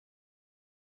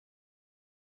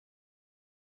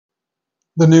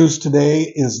The news today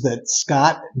is that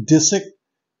Scott Disick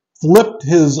flipped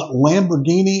his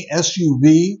Lamborghini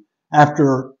SUV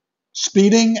after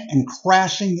speeding and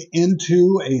crashing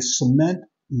into a cement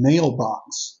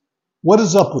mailbox. What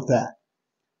is up with that?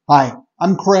 Hi,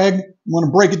 I'm Craig. I want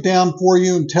to break it down for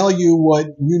you and tell you what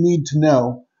you need to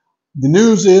know. The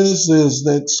news is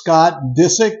that Scott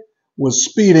Disick was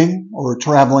speeding or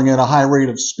traveling at a high rate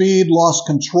of speed, lost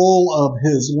control of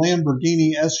his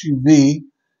Lamborghini SUV,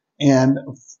 and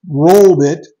rolled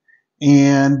it,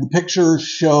 and the pictures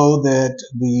show that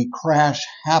the crash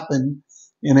happened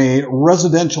in a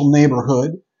residential neighborhood.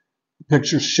 The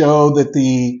pictures show that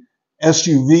the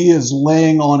SUV is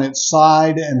laying on its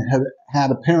side and had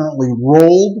apparently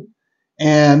rolled,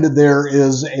 and there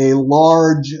is a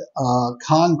large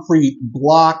concrete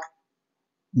block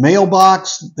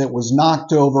mailbox that was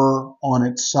knocked over on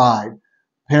its side.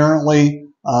 Apparently,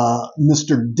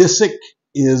 Mr. Disick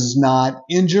is not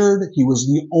injured. He was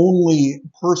the only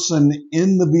person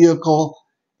in the vehicle,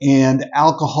 and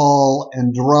alcohol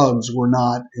and drugs were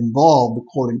not involved,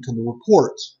 according to the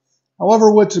reports.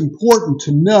 However, what's important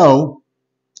to know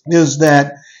is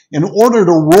that in order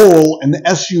to roll an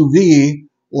SUV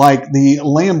like the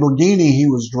Lamborghini he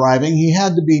was driving, he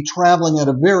had to be traveling at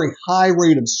a very high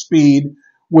rate of speed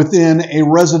within a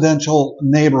residential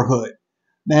neighborhood.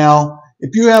 Now,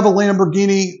 if you have a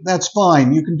Lamborghini, that's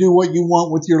fine. You can do what you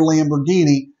want with your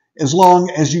Lamborghini as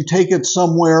long as you take it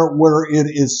somewhere where it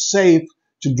is safe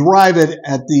to drive it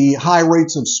at the high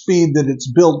rates of speed that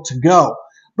it's built to go.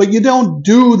 But you don't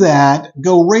do that,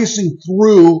 go racing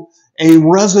through a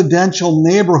residential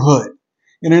neighborhood.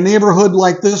 In a neighborhood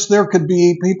like this, there could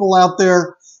be people out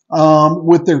there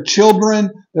with their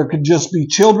children. There could just be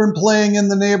children playing in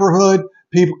the neighborhood.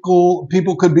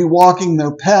 People could be walking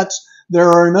their pets. There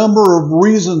are a number of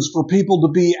reasons for people to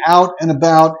be out and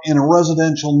about in a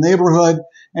residential neighborhood.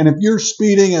 And if you're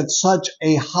speeding at such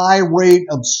a high rate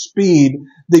of speed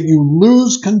that you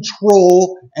lose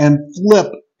control and flip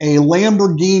a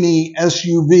Lamborghini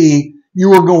SUV,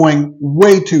 you are going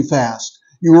way too fast.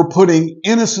 You are putting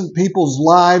innocent people's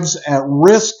lives at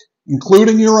risk,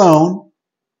 including your own,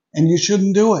 and you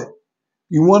shouldn't do it.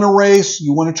 You want to race,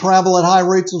 you want to travel at high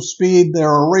rates of speed, there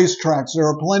are racetracks, there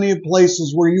are plenty of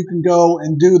places where you can go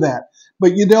and do that.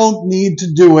 But you don't need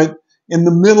to do it in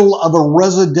the middle of a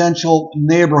residential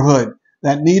neighborhood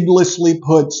that needlessly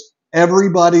puts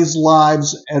everybody's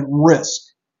lives at risk.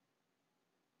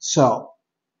 So,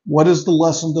 what is the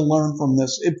lesson to learn from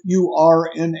this? If you are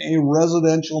in a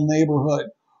residential neighborhood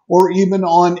or even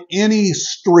on any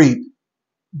street,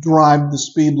 drive the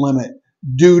speed limit.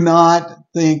 Do not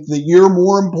think that you're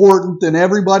more important than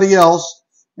everybody else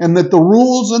and that the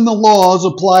rules and the laws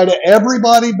apply to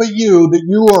everybody but you, that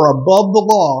you are above the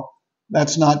law.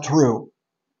 That's not true.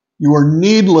 You are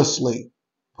needlessly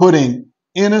putting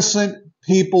innocent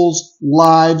people's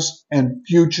lives and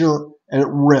future at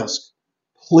risk.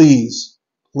 Please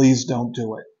don't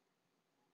do it.